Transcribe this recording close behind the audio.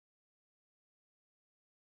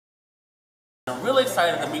I'm really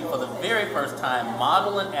excited to meet for the very first time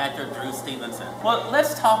model and actor Drew Stephenson. Well,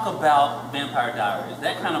 let's talk about Vampire Diaries.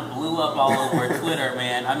 That kind of blew up all over Twitter,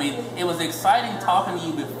 man. I mean, it was exciting talking to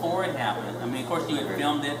you before it happened. I mean, of course, you had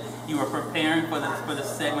filmed it. You were preparing for the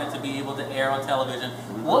segment to be able to air on television.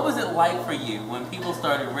 What was it like for you when people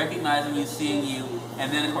started recognizing you, seeing you,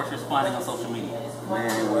 and then, of course, responding on social media?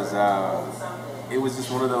 Man, it was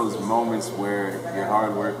just one of those moments where your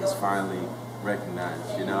hard work is finally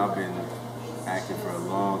recognized. You know, I've been acting for a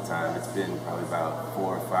long time. It's been probably about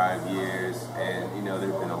 4 or 5 years, and you know,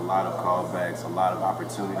 there have been a lot of callbacks, a lot of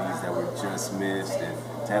opportunities that were just missed, and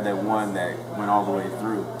to have that one that went all the way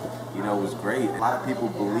through, you know, was great. A lot of people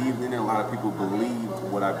believed in it. A lot of people believed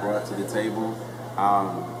what I brought to the table.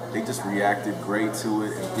 They just reacted great to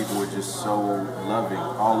it, and people were just so loving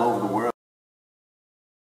all over the world.